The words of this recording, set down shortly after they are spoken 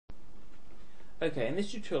Okay, in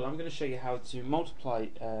this tutorial I'm going to show you how to multiply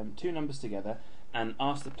two numbers together and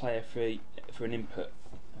ask the player for an input.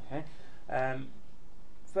 Okay.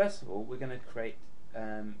 First of all, we're going to create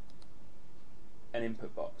an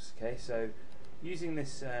input box. Okay, so using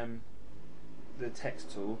this the text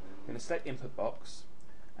tool, I'm going to select input box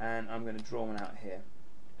and I'm going to draw one out here.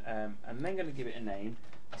 I'm then going to give it a name,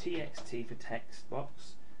 txt for text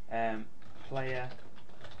box, player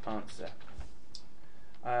answer.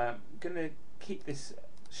 I'm going to keep this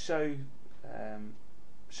show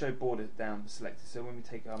border down selected, so when we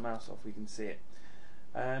take our mouse off we can see it.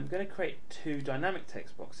 I'm going to create two dynamic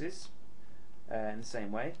text boxes in the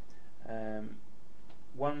same way.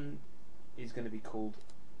 One is going to be called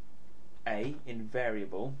A in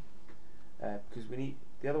variable, because we need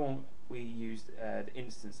the other one. We used the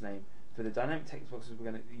instance name. For the dynamic text boxes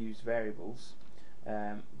we're going to use variables.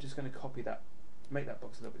 I'm just going to copy that, make that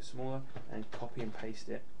box a little bit smaller and copy and paste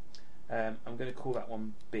it. I'm going to call that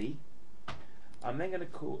one B. I'm then going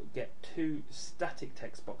to get two static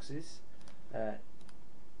text boxes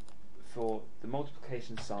for the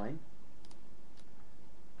multiplication sign.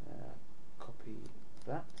 Copy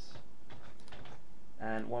that,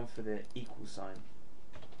 and one for the equal sign.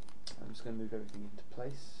 I'm just going to move everything into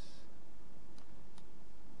place.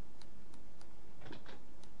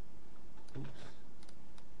 Oops.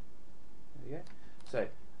 There we go. So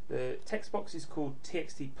the text box is called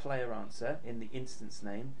txt player answer in the instance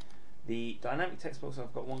name. The dynamic text box,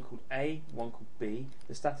 I've got one called A, one called B.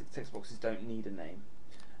 The static text boxes don't need a name.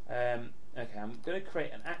 Okay, I'm going to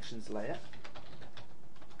create an actions layer,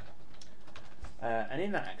 and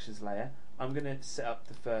in that actions layer I'm going to set up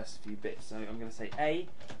the first few bits. So I'm going to say A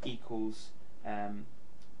equals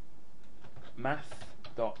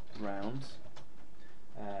math.round,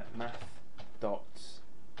 math.random.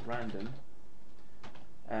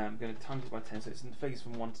 I'm going to times it by 10, so it's in figures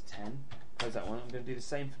from 1 to 10. Close that one. I'm going to do the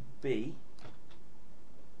same for B.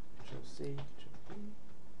 Control C, Control B.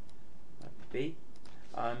 B.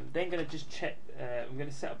 I'm then going to just check. I'm going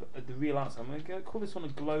to set up the real answer. I'm going to call this one a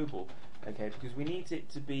global, okay, because we need it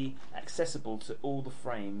to be accessible to all the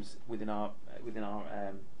frames within our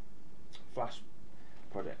Flash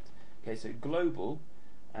project. Okay, so global,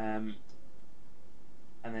 and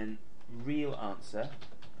then real answer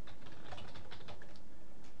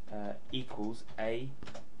equals A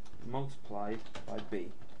multiplied by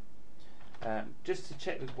B. Just to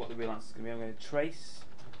check what the real answer is going to be, I'm going to trace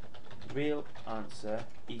real answer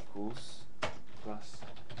equals plus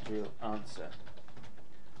real answer.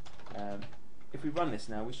 If we run this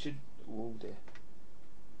now, we should. Oh dear.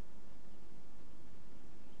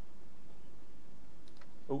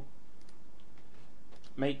 Oh.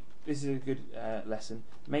 This is a good lesson.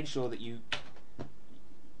 Make sure that you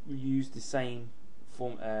use the same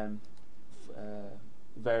form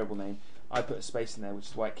variable name. I put a space in there, which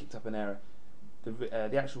is why it kicked up an error.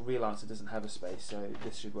 The actual real answer doesn't have a space, so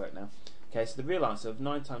this should work now. Okay, so the real answer of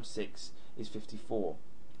 9 times 6 is 54.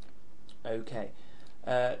 Okay,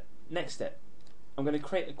 next step. I'm going to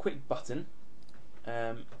create a quick button. So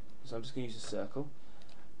I'm just going to use a circle.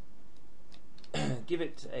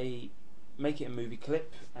 Make it a movie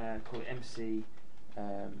clip. Call it MC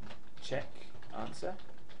check answer.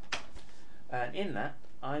 And in that,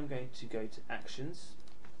 I'm going to go to actions,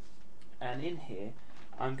 and in here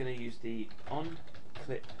I'm going to use the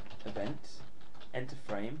onClip event, enter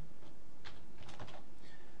frame.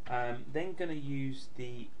 Then going to use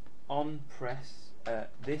the onPress,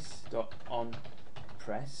 this.onPress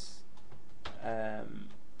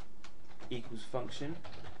equals function,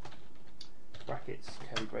 brackets,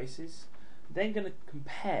 curly braces. Then going to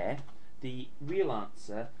compare the real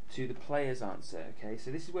answer to the player's answer. Okay,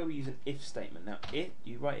 so this is where we use an if statement. Now, if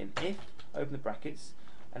you write in if, open the brackets,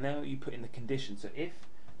 and then you put in the condition. So if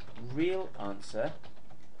real answer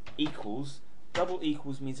equals, double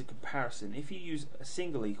equals means a comparison. If you use a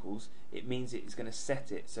single equals, it means it's going to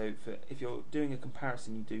set it. So if you're doing a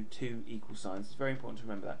comparison, you do two equal signs. It's very important to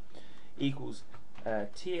remember that. Equals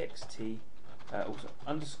txt also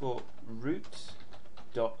underscore root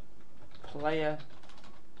dot player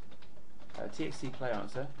txt player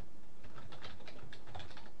answer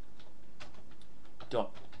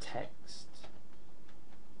dot text.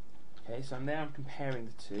 Okay, so I'm comparing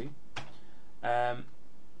the two.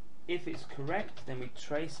 If it's correct, then we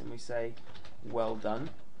trace and we say well done.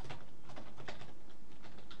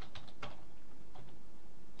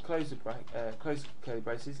 Close the close curly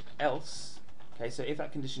braces. Else, okay, so if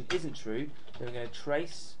that condition isn't true, then we're going to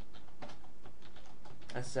trace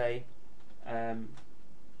and say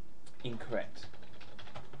incorrect.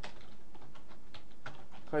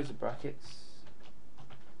 Close the brackets,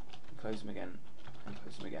 close them again, and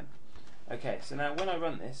close them again. Okay, so now when I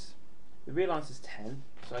run this, the real answer is 10,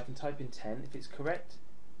 so I can type in 10. If it's correct,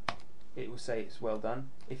 it will say it's well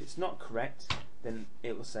done. If it's not correct, then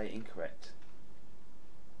it will say incorrect.